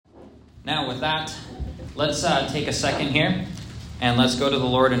Now with that, let's take a second here and let's go to the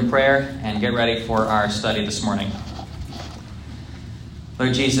Lord in prayer and get ready for our study this morning.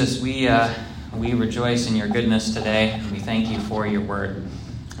 Lord Jesus, we rejoice in your goodness today. We thank you for your word.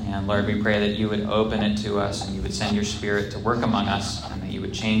 And Lord, we pray that you would open it to us and you would send your Spirit to work among us and that you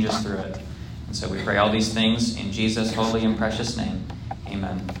would change us through it. And so we pray all these things in Jesus' holy and precious name.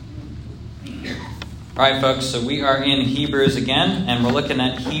 Amen. All right, folks, so we are in Hebrews again, and we're looking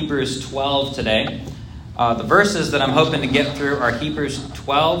at Hebrews 12 today. The verses that I'm hoping to get through are Hebrews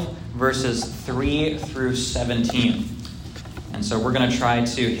 12, verses 3 through 17. And so we're going to try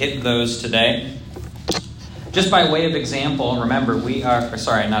to hit those today. Just by way of example, remember,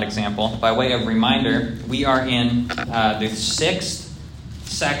 by way of reminder, we are in the 6th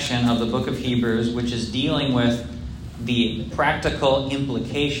section of the book of Hebrews, which is dealing with the practical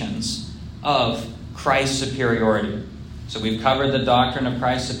implications of Christ's superiority. So we've covered the doctrine of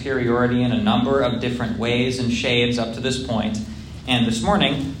Christ's superiority in a number of different ways and shades up to this point. And this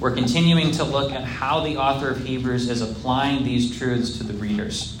morning, we're continuing to look at how the author of Hebrews is applying these truths to the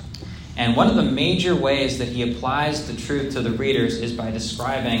readers. And one of the major ways that he applies the truth to the readers is by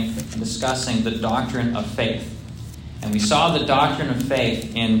describing and discussing the doctrine of faith. And we saw the doctrine of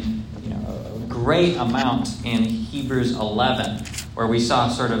faith in a great amount in Hebrews 11, where we saw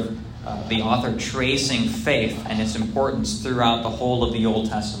sort of the author tracing faith and its importance throughout the whole of the Old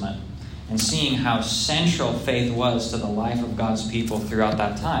Testament and seeing how central faith was to the life of God's people throughout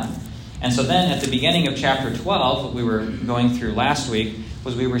that time. And so then at the beginning of chapter 12, what we were going through last week,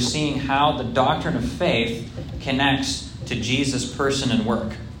 was we were seeing how the doctrine of faith connects to Jesus' person and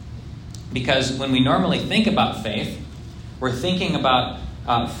work. Because when we normally think about faith, we're thinking about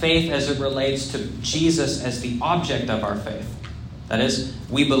faith as it relates to Jesus as the object of our faith. That is,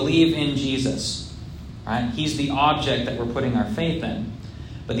 we believe in Jesus, right? He's the object that we're putting our faith in.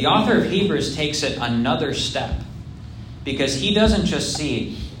 But the author of Hebrews takes it another step, because he doesn't just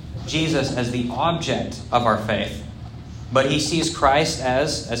see Jesus as the object of our faith, but he sees Christ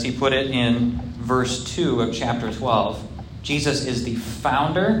as he put it in verse 2 of chapter 12, Jesus is the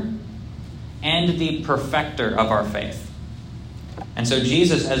founder and the perfecter of our faith. And so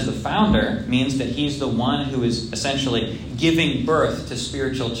Jesus as the founder means that he's the one who is essentially giving birth to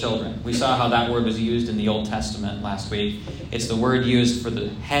spiritual children. We saw how that word was used in the Old Testament last week. It's the word used for the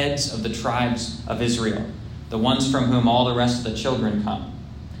heads of the tribes of Israel, the ones from whom all the rest of the children come.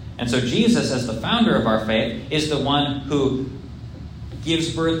 And so Jesus, as the founder of our faith, is the one who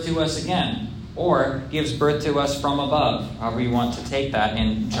gives birth to us again, or gives birth to us from above, however you want to take that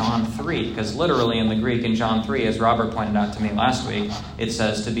in John 3. Because literally in the Greek in John 3, as Robert pointed out to me last week, it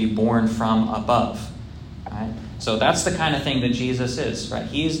says to be born from above. Right? So that's the kind of thing that Jesus is. Right?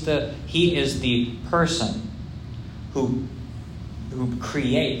 He is the person who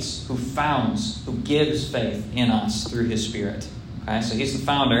creates, who founds, who gives faith in us through his Spirit. Okay, so he's the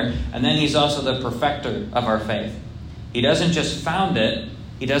founder, and then he's also the perfecter of our faith. He doesn't just found it,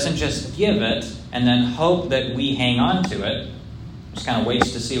 he doesn't just give it, and then hope that we hang on to it, just kind of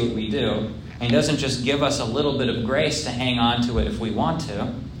waits to see what we do. And he doesn't just give us a little bit of grace to hang on to it if we want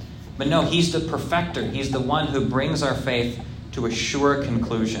to. But no, he's the perfecter. He's the one who brings our faith to a sure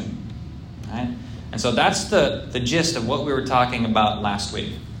conclusion. Right? And so that's the gist of what we were talking about last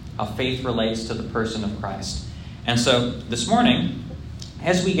week, how faith relates to the person of Christ. And so this morning,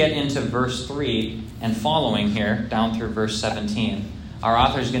 as we get into verse 3 and following here, down through verse 17, our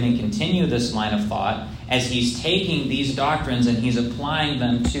author is going to continue this line of thought as he's taking these doctrines and he's applying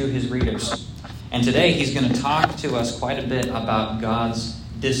them to his readers. And today he's going to talk to us quite a bit about God's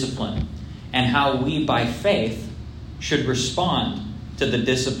discipline and how we, by faith, should respond to the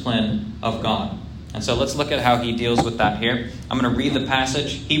discipline of God. And so let's look at how he deals with that here. I'm going to read the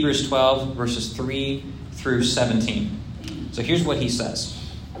passage, Hebrews 12, verses 3 through 17. So here's what he says.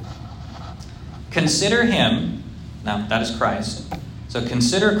 Consider him, now that is Christ. So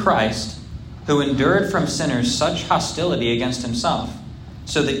consider Christ, who endured from sinners such hostility against himself,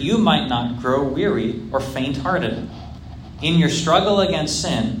 so that you might not grow weary or faint-hearted. In your struggle against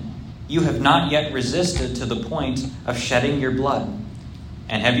sin, you have not yet resisted to the point of shedding your blood.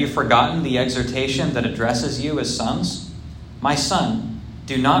 And have you forgotten the exhortation that addresses you as sons? My son,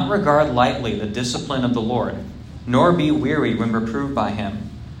 do not regard lightly the discipline of the Lord, nor be weary when reproved by him.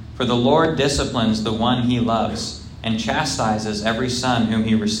 For the Lord disciplines the one he loves, and chastises every son whom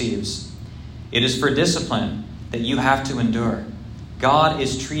he receives. It is for discipline that you have to endure. God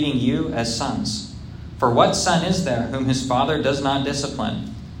is treating you as sons. For what son is there whom his father does not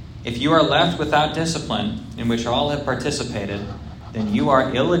discipline? If you are left without discipline, in which all have participated, then you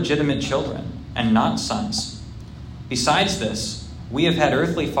are illegitimate children and not sons. Besides this, We have had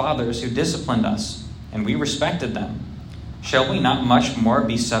earthly fathers who disciplined us, and we respected them. Shall we not much more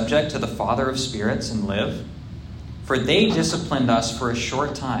be subject to the Father of spirits and live? For they disciplined us for a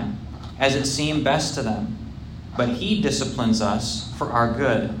short time, as it seemed best to them. But he disciplines us for our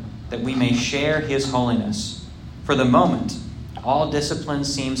good, that we may share his holiness. For the moment, all discipline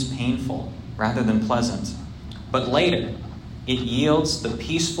seems painful rather than pleasant. But later, it yields the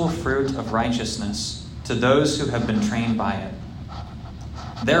peaceful fruit of righteousness to those who have been trained by it.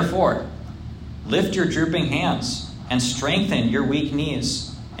 Therefore, lift your drooping hands and strengthen your weak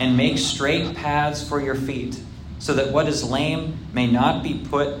knees and make straight paths for your feet, so that what is lame may not be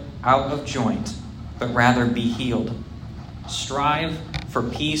put out of joint, but rather be healed. Strive for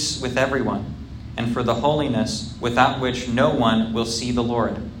peace with everyone and for the holiness without which no one will see the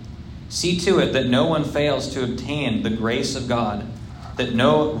Lord. See to it that no one fails to obtain the grace of God, that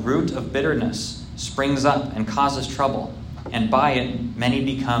no root of bitterness springs up and causes trouble, and by it many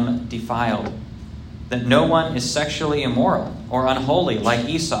become defiled. That no one is sexually immoral or unholy like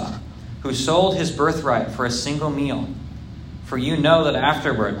Esau, who sold his birthright for a single meal. For you know that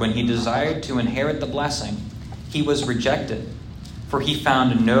afterward, when he desired to inherit the blessing, he was rejected, for he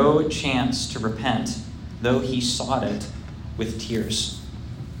found no chance to repent, though he sought it with tears.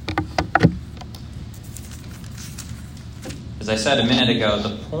 As I said a minute ago,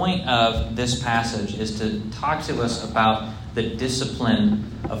 the point of this passage is to talk to us about the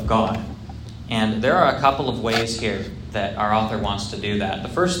discipline of God. And there are a couple of ways here that our author wants to do that. The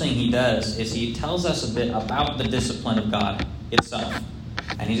first thing he does is he tells us a bit about the discipline of God itself.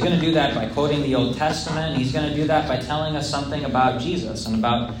 And he's going to do that by quoting the Old Testament. He's going to do that by telling us something about Jesus and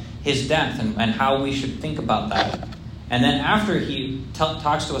about his death and how we should think about that. And then after he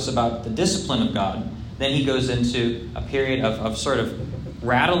talks to us about the discipline of God, then he goes into a period of sort of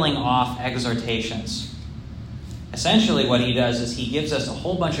rattling off exhortations. Essentially what he does is he gives us a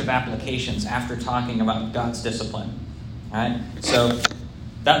whole bunch of applications after talking about God's discipline. All right? So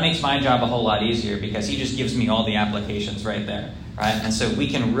that makes my job a whole lot easier because he just gives me all the applications right there. Right? And so we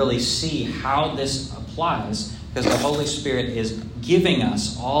can really see how this applies because the Holy Spirit is giving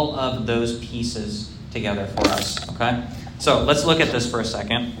us all of those pieces together for us. Okay? So let's look at this for a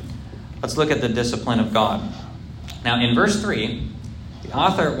second. Let's look at the discipline of God. Now in verse 3, the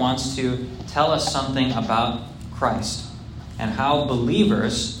author wants to tell us something about Christ and how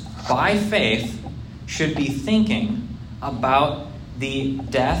believers, by faith, should be thinking about the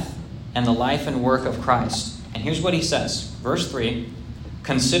death and the life and work of Christ. And here's what he says. Verse 3,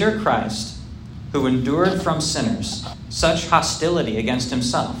 consider Christ, who endured from sinners such hostility against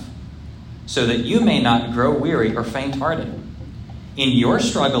himself, so that you may not grow weary or faint-hearted. In your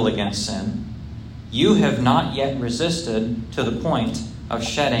struggle against sin, you have not yet resisted to the point of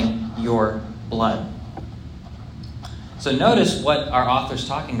shedding your blood. So notice what our author's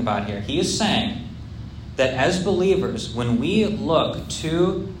talking about here. He is saying that as believers, when we look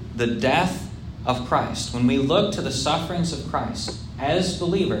to the death of Christ, when we look to the sufferings of Christ as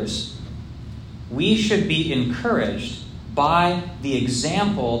believers, we should be encouraged by the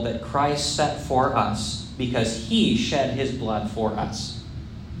example that Christ set for us because he shed his blood for us.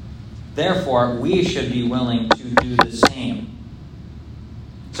 Therefore, we should be willing to do the same.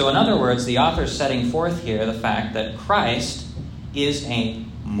 So in other words, the author is setting forth here the fact that Christ is a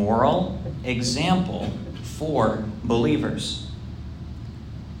moral example for believers.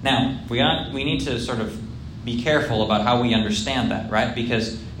 Now, we need to sort of be careful about how we understand that, right?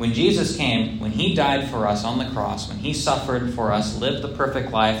 Because when Jesus came, when he died for us on the cross, when he suffered for us, lived the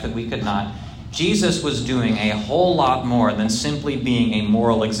perfect life that we could not, Jesus was doing a whole lot more than simply being a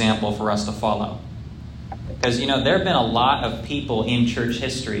moral example for us to follow. Because, there have been a lot of people in church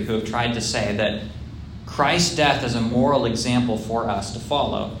history who have tried to say that Christ's death as a moral example for us to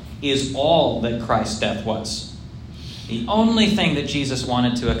follow is all that Christ's death was. The only thing that Jesus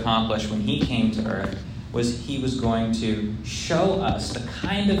wanted to accomplish when he came to earth was he was going to show us the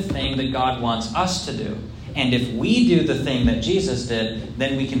kind of thing that God wants us to do. And if we do the thing that Jesus did,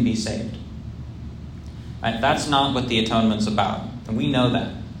 then we can be saved. Right? That's not what the atonement's about. And we know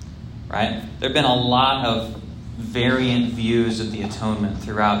that. Right? There have been a lot of variant views of the atonement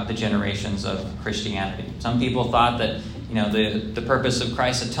throughout the generations of Christianity. Some people thought that the purpose of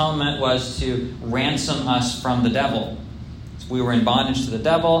Christ's atonement was to ransom us from the devil. So we were in bondage to the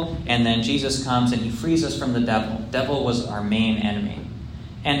devil, and then Jesus comes and he frees us from the devil. The devil was our main enemy.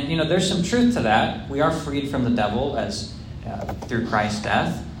 And, there's some truth to that. We are freed from the devil through Christ's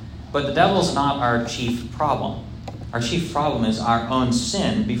death. But the devil's not our chief problem. Our chief problem is our own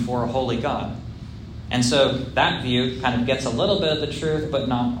sin before a holy God. And so that view kind of gets a little bit of the truth, but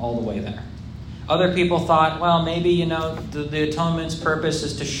not all the way there. Other people thought, well, maybe, the atonement's purpose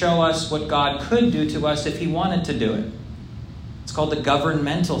is to show us what God could do to us if he wanted to do it. It's called the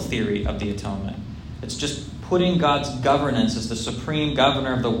governmental theory of the atonement. It's just putting God's governance as the supreme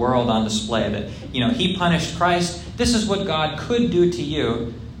governor of the world on display. That, he punished Christ. This is what God could do to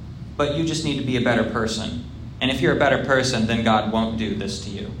you, but you just need to be a better person. And if you're a better person, then God won't do this to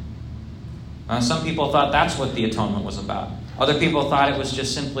you. Some people thought that's what the atonement was about. Other people thought it was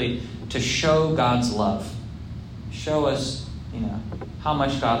just simply to show God's love. Show us, how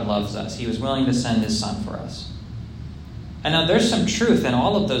much God loves us. He was willing to send his son for us. And now there's some truth in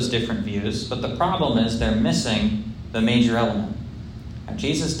all of those different views, but the problem is they're missing the major element. Now,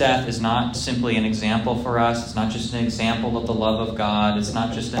 Jesus' death is not simply an example for us. It's not just an example of the love of God. It's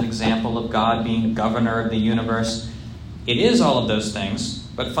not just an example of God being governor of the universe. It is all of those things,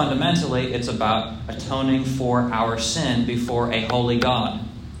 but fundamentally it's about atoning for our sin before a holy God.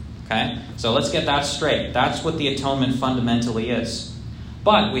 Okay? So let's get that straight. That's what the atonement fundamentally is.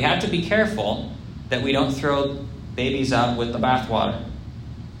 But we have to be careful that we don't throw babies out with the bathwater.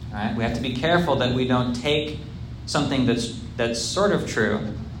 All right? We have to be careful that we don't take something that's sort of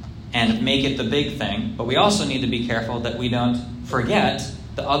true and make it the big thing. But we also need to be careful that we don't forget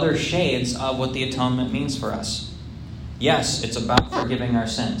the other shades of what the atonement means for us. Yes, it's about forgiving our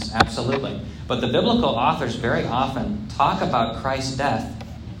sins, absolutely. But the biblical authors very often talk about Christ's death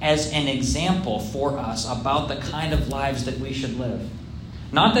as an example for us about the kind of lives that we should live.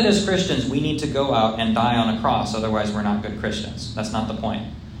 Not that as Christians we need to go out and die on a cross, otherwise we're not good Christians. That's not the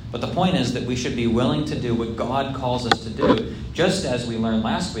point. But the point is that we should be willing to do what God calls us to do. Just as we learned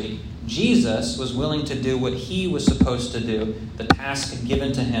last week, Jesus was willing to do what he was supposed to do, the task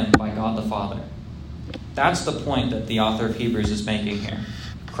given to him by God the Father. That's the point that the author of Hebrews is making here.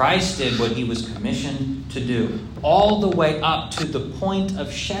 Christ did what he was commissioned to do, all the way up to the point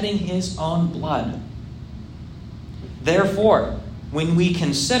of shedding his own blood. Therefore, when we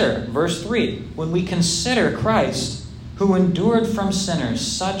consider, verse 3, when we consider Christ, who endured from sinners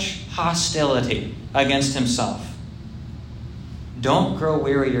such hostility against himself, don't grow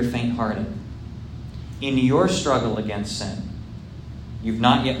weary or faint-hearted. In your struggle against sin, you've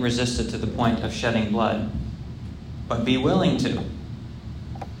not yet resisted to the point of shedding blood, but be willing to.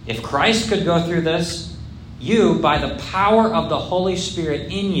 If Christ could go through this, you, by the power of the Holy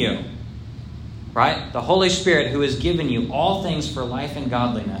Spirit in you, right? The Holy Spirit who has given you all things for life and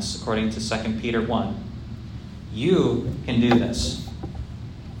godliness, according to 2 Peter 1, you can do this.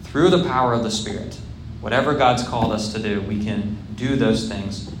 Through the power of the Spirit. Whatever God's called us to do, we can do those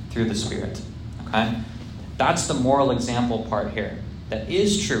things through the Spirit. Okay? That's the moral example part here. That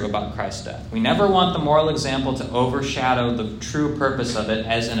is true about Christ's death. We never want the moral example to overshadow the true purpose of it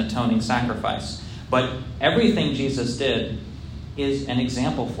as an atoning sacrifice. But everything Jesus did is an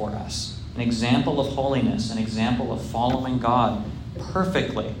example for us. An example of holiness. An example of following God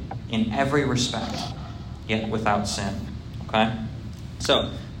perfectly in every respect, yet without sin. Okay?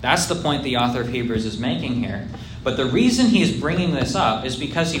 So, that's the point the author of Hebrews is making here. But the reason he's bringing this up is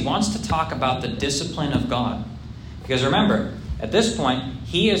because he wants to talk about the discipline of God. Because remember, at this point,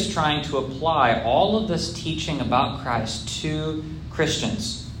 he is trying to apply all of this teaching about Christ to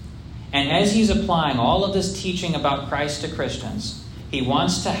Christians. And as he's applying all of this teaching about Christ to Christians, he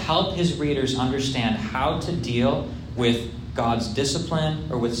wants to help his readers understand how to deal with God's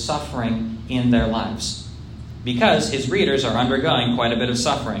discipline or with suffering in their lives. Because his readers are undergoing quite a bit of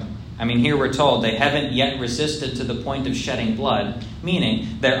suffering. I mean, here we're told they haven't yet resisted to the point of shedding blood,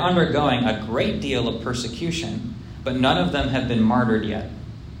 meaning they're undergoing a great deal of persecution, but none of them have been martyred yet.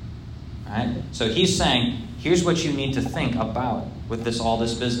 All right? So he's saying, here's what you need to think about with all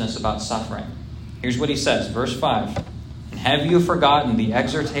this business about suffering. Here's what he says, verse 5. And have you forgotten the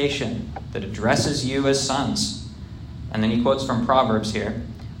exhortation that addresses you as sons? And then he quotes from Proverbs here.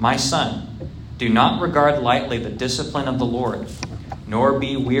 My son, do not regard lightly the discipline of the Lord, nor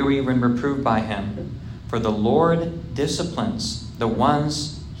be weary when reproved by him. For the Lord disciplines the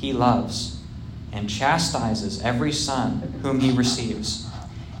ones he loves, and chastises every son whom he receives.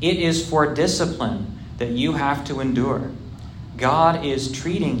 It is for discipline that you have to endure. God is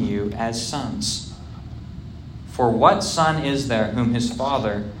treating you as sons. For what son is there whom his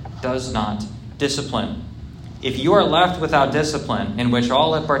father does not discipline? If you are left without discipline, in which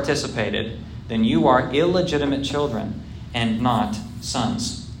all have participated, then you are illegitimate children and not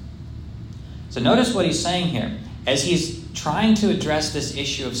sons. So notice what he's saying here. As he's trying to address this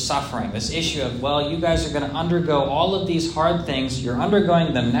issue of suffering, this issue of, well, you guys are going to undergo all of these hard things. You're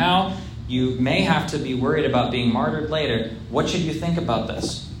undergoing them now. You may have to be worried about being martyred later. What should you think about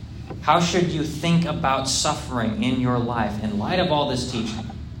this? How should you think about suffering in your life in light of all this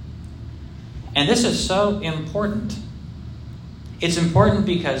teaching? And this is so important. It's important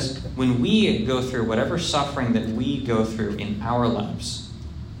because when we go through whatever suffering that we go through in our lives,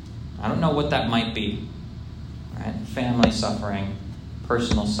 I don't know what that might be, right? Family suffering,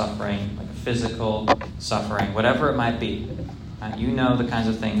 personal suffering, like a physical suffering, whatever it might be. You know the kinds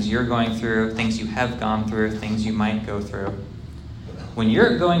of things you're going through, things you have gone through, things you might go through. When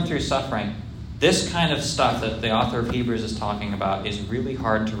you're going through suffering, this kind of stuff that the author of Hebrews is talking about is really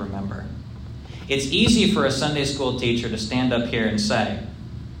hard to remember. It's easy for a Sunday school teacher to stand up here and say,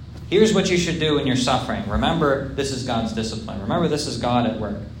 here's what you should do when you're suffering. Remember, this is God's discipline. Remember, this is God at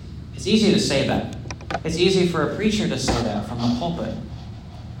work. It's easy to say that. It's easy for a preacher to say that from the pulpit.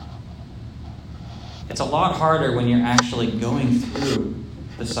 It's a lot harder when you're actually going through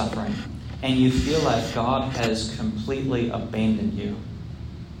the suffering and you feel like God has completely abandoned you.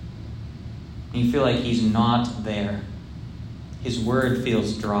 And you feel like He's not there. His word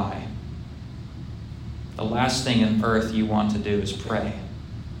feels dry. The last thing on earth you want to do is pray.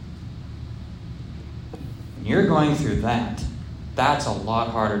 When you're going through that, that's a lot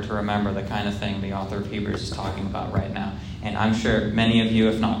harder to remember the kind of thing the author of Hebrews is talking about right now. And I'm sure many of you,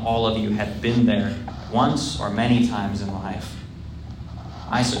 if not all of you, have been there once or many times in life.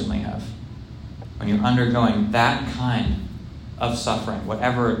 I certainly have. When you're undergoing that kind of suffering,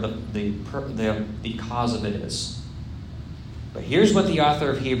 whatever the cause of it is. But here's what the author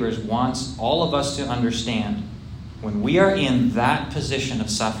of Hebrews wants all of us to understand. When we are in that position of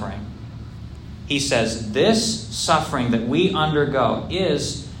suffering, he says this suffering that we undergo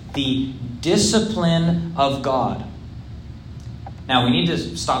is the discipline of God. Now, we need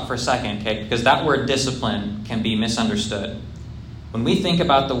to stop for a second, okay? Because that word discipline can be misunderstood. When we think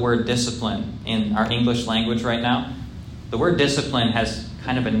about the word discipline in our English language right now, the word discipline has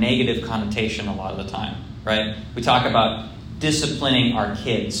kind of a negative connotation a lot of the time, right? We talk about disciplining our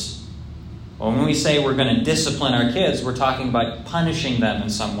kids. Well, when we say we're going to discipline our kids, we're talking about punishing them in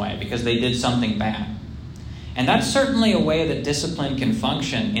some way because they did something bad. And that's certainly a way that discipline can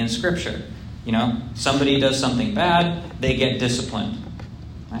function in Scripture. You know, somebody does something bad, they get disciplined.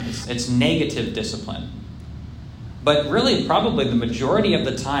 Right? It's negative discipline. But really, probably the majority of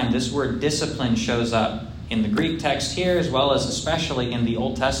the time, this word discipline shows up in the Greek text here, as well as especially in the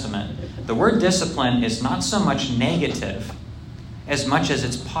Old Testament. The word discipline is not so much negative as much as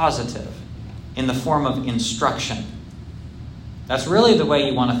it's positive in the form of instruction. That's really the way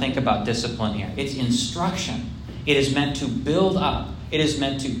you want to think about discipline here. It's instruction. It is meant to build up. It is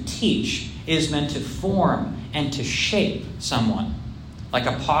meant to teach. It is meant to form and to shape someone, like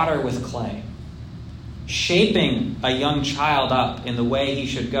a potter with clay. Shaping a young child up in the way he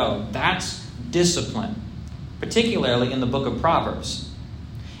should go, that's discipline, particularly in the book of Proverbs.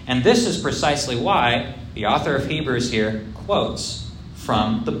 And this is precisely why the author of Hebrews here quotes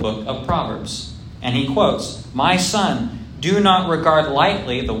from the book of Proverbs. And he quotes, "My son, do not regard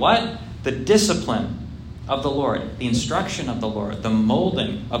lightly the what? The discipline of the Lord, the instruction of the Lord, the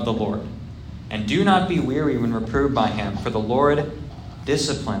molding of the Lord. And do not be weary when reproved by him, for the Lord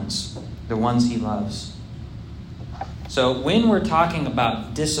disciplines the ones he loves." So when we're talking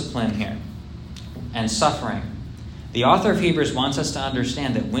about discipline here and suffering, the author of Hebrews wants us to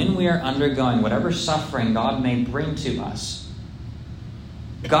understand that when we are undergoing whatever suffering God may bring to us,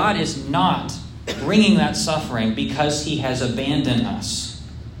 God is not bringing that suffering because he has abandoned us.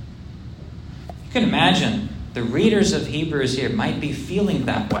 You can imagine the readers of Hebrews here might be feeling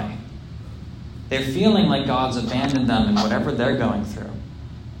that way. They're feeling like God's abandoned them in whatever they're going through.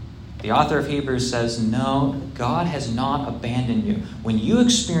 The author of Hebrews says, no, God has not abandoned you. When you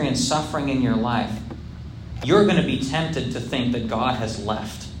experience suffering in your life, you're going to be tempted to think that God has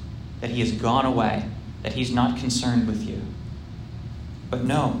left, that he has gone away, that he's not concerned with you. But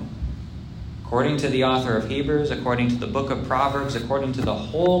no. According to the author of Hebrews, according to the book of Proverbs, according to the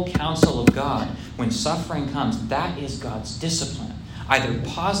whole counsel of God, when suffering comes, that is God's discipline. Either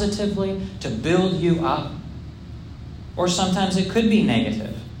positively to build you up, or sometimes it could be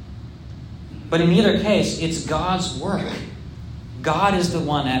negative. But in either case, it's God's work. God is the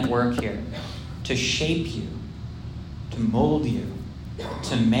one at work here to shape you, to mold you,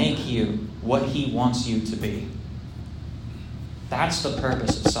 to make you what he wants you to be. That's the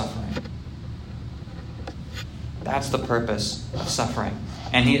purpose of suffering. That's the purpose of suffering.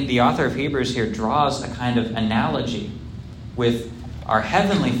 And the author of Hebrews here draws a kind of analogy with our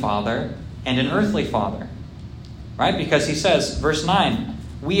heavenly Father and an earthly father. Right? Because he says, verse 9,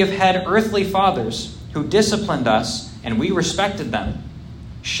 "We have had earthly fathers who disciplined us, and we respected them.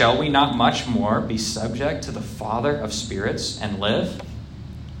 Shall we not much more be subject to the Father of spirits and live?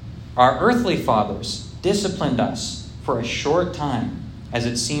 Our earthly fathers disciplined us for a short time, as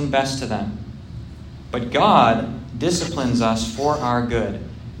it seemed best to them. But God disciplines us for our good,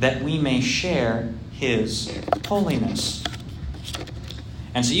 that we may share his holiness.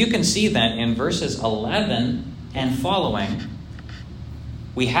 And so you can see that in verses 11 and following,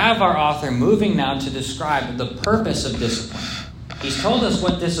 we have our author moving now to describe the purpose of discipline. He's told us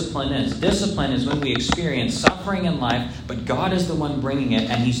what discipline is. Discipline is when we experience suffering in life, but God is the one bringing it,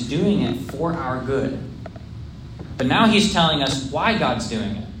 and he's doing it for our good. But now he's telling us why God's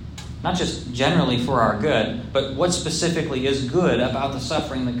doing it. Not just generally for our good, but what specifically is good about the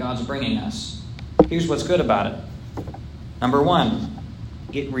suffering that God's bringing us. Here's what's good about it. Number one,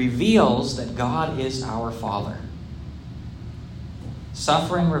 it reveals that God is our Father.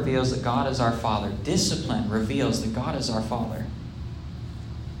 Suffering reveals that God is our Father. Discipline reveals that God is our Father.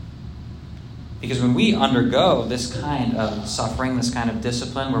 Because when we undergo this kind of suffering, this kind of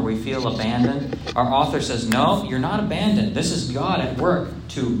discipline where we feel abandoned, our author says, no, you're not abandoned. This is God at work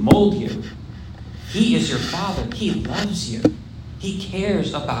to mold you. He is your Father. He loves you. He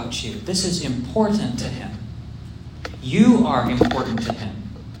cares about you. This is important to him. You are important to him.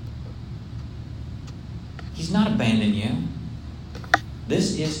 He's not abandoning you.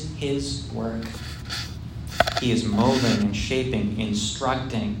 This is his work. He is molding and shaping,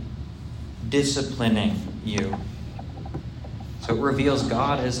 instructing, disciplining you. So it reveals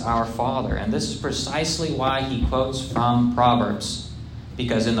God is our Father. And this is precisely why he quotes from Proverbs.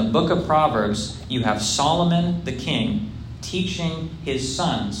 Because in the book of Proverbs, you have Solomon the king teaching his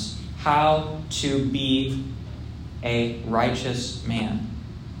sons how to be a righteous man.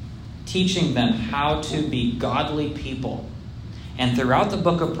 Teaching them how to be godly people. And throughout the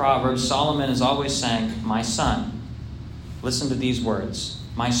book of Proverbs, Solomon is always saying, my son, listen to these words.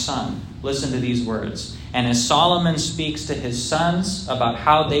 My son, listen to these words. And as Solomon speaks to his sons about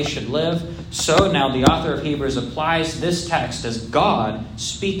how they should live, so now the author of Hebrews applies this text as God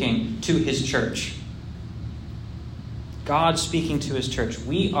speaking to his church. God speaking to his church.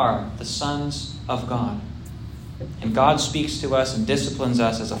 We are the sons of God. And God speaks to us and disciplines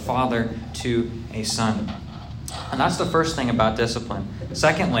us as a father to a son. And that's the first thing about discipline.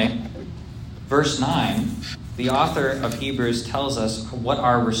 Secondly, verse 9, the author of Hebrews tells us what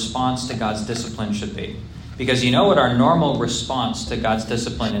our response to God's discipline should be. Because you know what our normal response to God's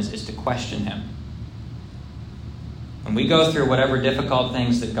discipline is to question him. When we go through whatever difficult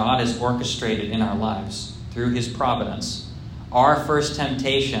things that God has orchestrated in our lives through his providence, our first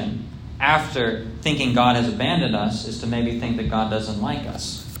temptation after thinking God has abandoned us is to maybe think that God doesn't like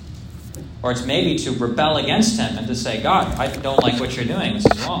us. Or it's maybe to rebel against him and to say, God, I don't like what you're doing. This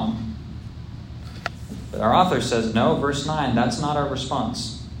is wrong. But our author says, no, verse 9, that's not our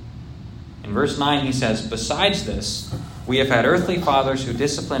response. In verse 9, he says, besides this, we have had earthly fathers who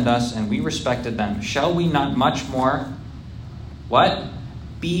disciplined us and we respected them. Shall we not much more, what?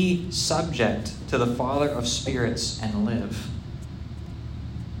 Be subject to the Father of spirits and live.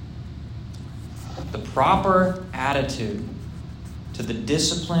 The proper attitude to the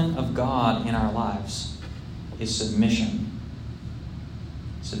discipline of God in our lives is submission.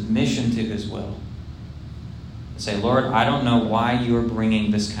 Submission to his will. Say, Lord, I don't know why you are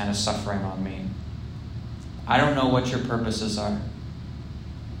bringing this kind of suffering on me. I don't know what your purposes are.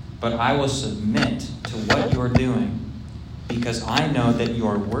 But I will submit to what you're doing because I know that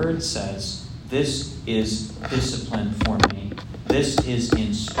your word says this is discipline for me. This is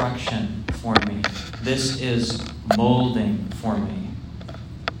instruction for me. This is molding for me.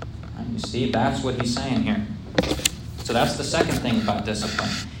 And you see, that's what he's saying here. So that's the second thing about discipline,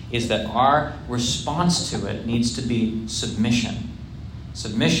 is that our response to it needs to be submission.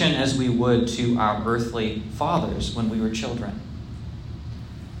 Submission as we would to our earthly fathers when we were children.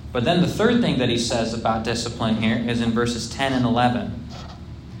 But then the third thing that he says about discipline here is in verses 10 and 11.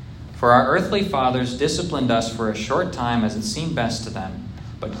 For our earthly fathers disciplined us for a short time as it seemed best to them,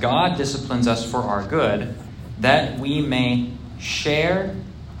 but God disciplines us for our good, that we may share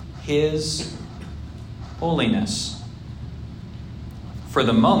his holiness. For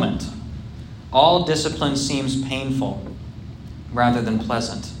the moment, all discipline seems painful rather than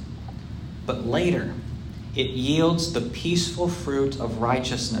pleasant. But later, it yields the peaceful fruit of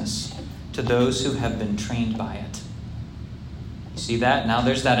righteousness to those who have been trained by it. You see that? Now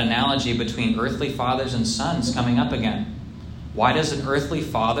there's that analogy between earthly fathers and sons coming up again. Why does an earthly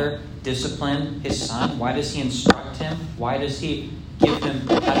father discipline his son? Why does he instruct him? Why does he give him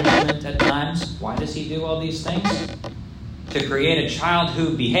punishment at times? Why does he do all these things? To create a child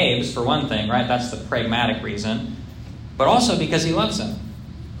who behaves, for one thing, right? That's the pragmatic reason. But also because he loves him.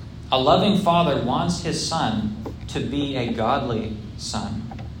 A loving father wants his son to be a godly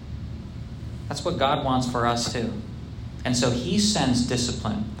son. That's what God wants for us too. And so he sends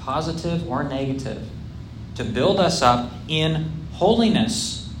discipline, positive or negative, to build us up in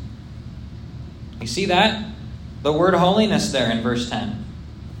holiness. You see that? The word holiness there in verse 10.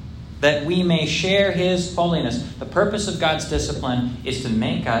 That we may share his holiness. The purpose of God's discipline is to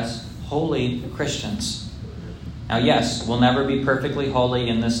make us holy Christians. Now, yes, we'll never be perfectly holy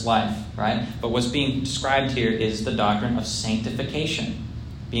in this life, right? But what's being described here is the doctrine of sanctification,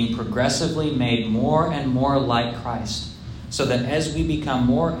 being progressively made more and more like Christ. So that as we become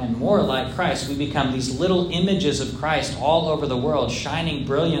more and more like Christ, we become these little images of Christ all over the world, shining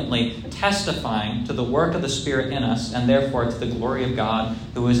brilliantly, testifying to the work of the Spirit in us, and therefore to the glory of God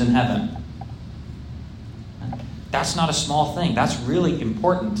who is in heaven. That's not a small thing. That's really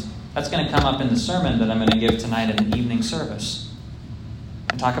important. That's going to come up in the sermon that I'm going to give tonight in the evening service.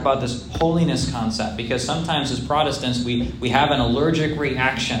 And talk about this holiness concept, because sometimes as Protestants we have an allergic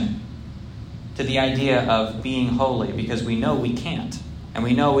reaction to the idea of being holy, because we know we can't. And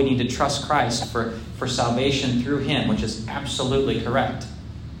we know we need to trust Christ for salvation through him, which is absolutely correct.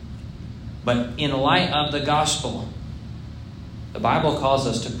 But in light of the gospel, the Bible calls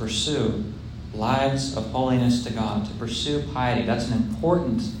us to pursue lives of holiness to God, to pursue piety. That's an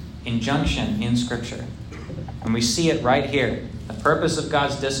important injunction in Scripture. And we see it right here. The purpose of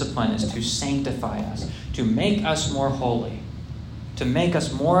God's discipline is to sanctify us, to make us more holy, to make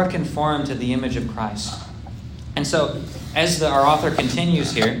us more conformed to the image of Christ. And so, as our author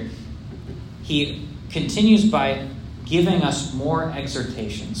continues here, he continues by giving us more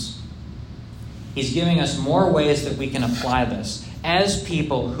exhortations. He's giving us more ways that we can apply this as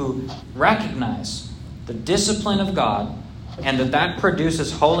people who recognize the discipline of God and that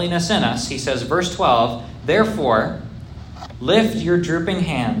produces holiness in us. He says, verse 12, "Therefore, lift your drooping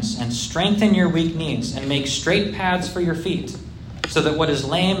hands and strengthen your weak knees and make straight paths for your feet, so that what is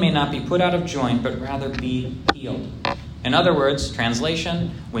lame may not be put out of joint, but rather be healed." In other words,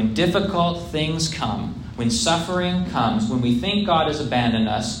 translation, when difficult things come, when suffering comes, when we think God has abandoned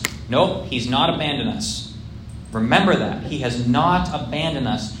us, nope, he's not abandoned us. Remember that. He has not abandoned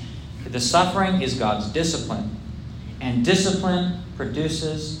us. The suffering is God's discipline. And discipline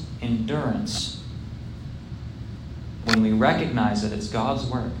produces endurance. When we recognize that it's God's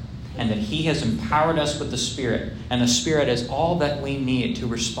work, and that he has empowered us with the Spirit, and the Spirit is all that we need to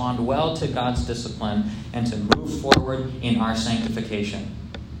respond well to God's discipline and to move forward in our sanctification.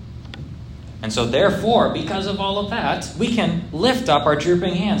 And so therefore, because of all of that, we can lift up our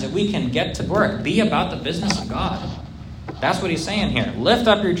drooping hands, and we can get to work, be about the business of God. That's what he's saying here. Lift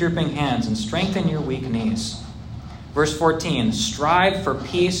up your drooping hands and strengthen your weak knees. Verse 14, "Strive for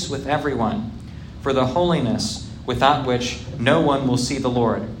peace with everyone, for the holiness without which no one will see the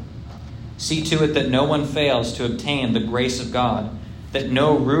Lord. See to it that no one fails to obtain the grace of God, that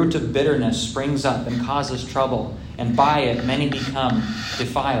no root of bitterness springs up and causes trouble, and by it many become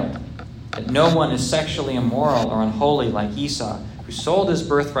defiled. That no one is sexually immoral or unholy like Esau, who sold his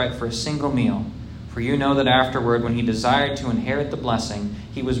birthright for a single meal. For you know that afterward, when he desired to inherit the blessing,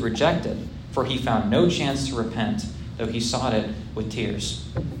 he was rejected, for he found no chance to repent, though he sought it with tears."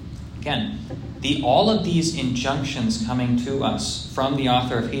 Again, all of these injunctions coming to us from the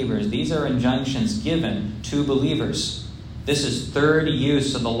author of Hebrews, these are injunctions given to believers. This is third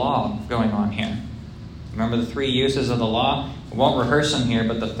use of the law going on here. Remember the three uses of the law? We won't rehearse them here,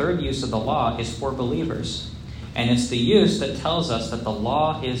 but the third use of the law is for believers. And it's the use that tells us that the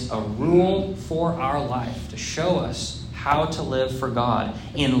law is a rule for our life, to show us how to live for God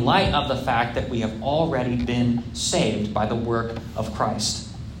in light of the fact that we have already been saved by the work of Christ.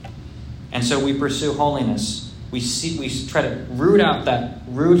 And so we pursue holiness. We try to root out that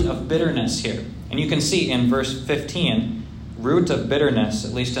root of bitterness here. And you can see in verse 15, root of bitterness,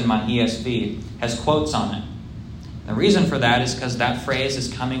 at least in my ESV, has quotes on it. The reason for that is because that phrase is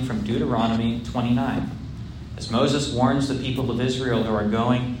coming from Deuteronomy 29. As Moses warns the people of Israel who are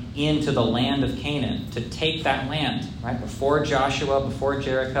going into the land of Canaan to take that land, right? Before Joshua, before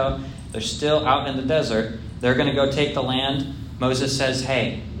Jericho, they're still out in the desert. They're going to go take the land. Moses says,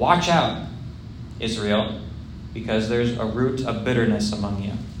 hey, watch out, Israel, because there's a root of bitterness among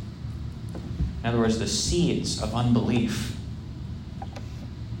you. In other words, the seeds of unbelief.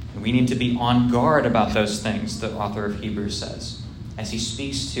 And we need to be on guard about those things, the author of Hebrews says, as he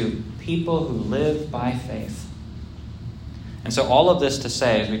speaks to people who live by faith. And so all of this to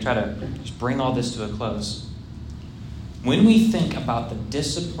say, as we try to just bring all this to a close, when we think about the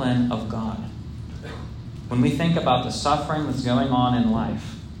discipline of God, when we think about the suffering that's going on in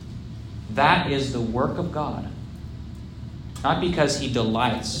life, that is the work of God. Not because he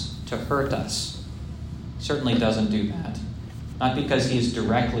delights to hurt us. He certainly doesn't do that. Not because he is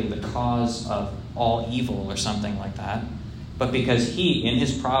directly the cause of all evil or something like that, but because he, in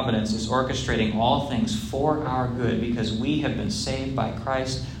his providence, is orchestrating all things for our good, because we have been saved by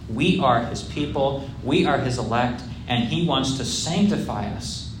Christ. We are his people. We are his elect, and he wants to sanctify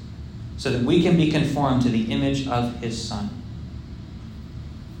us so that we can be conformed to the image of his Son.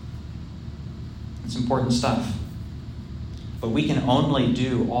 It's important stuff. But we can only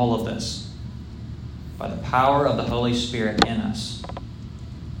do all of this by the power of the Holy Spirit in us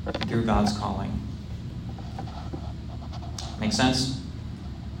through God's calling. Make sense?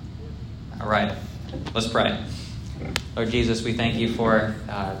 All right. Let's pray. Lord Jesus, we thank you for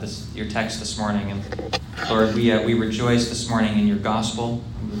your text this morning. And Lord, we rejoice this morning in your gospel.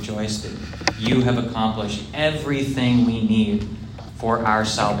 We rejoice that you have accomplished everything we need for our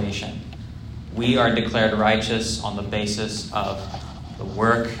salvation. We are declared righteous on the basis of the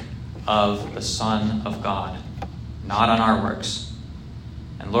work of the Son of God, not on our works.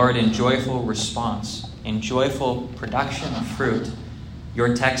 And Lord, in joyful response, in joyful production of fruit,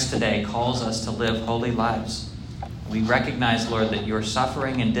 your text today calls us to live holy lives. We recognize, Lord, that your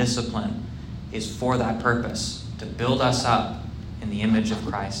suffering and discipline is for that purpose, to build us up in the image of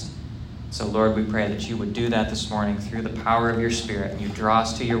Christ. So, Lord, we pray that you would do that this morning through the power of your Spirit, and you draw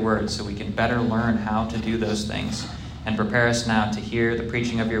us to your word so we can better learn how to do those things, and prepare us now to hear the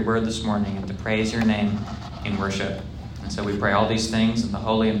preaching of your word this morning and to praise your name in worship. And so we pray all these things in the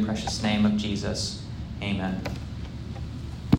holy and precious name of Jesus. Amen.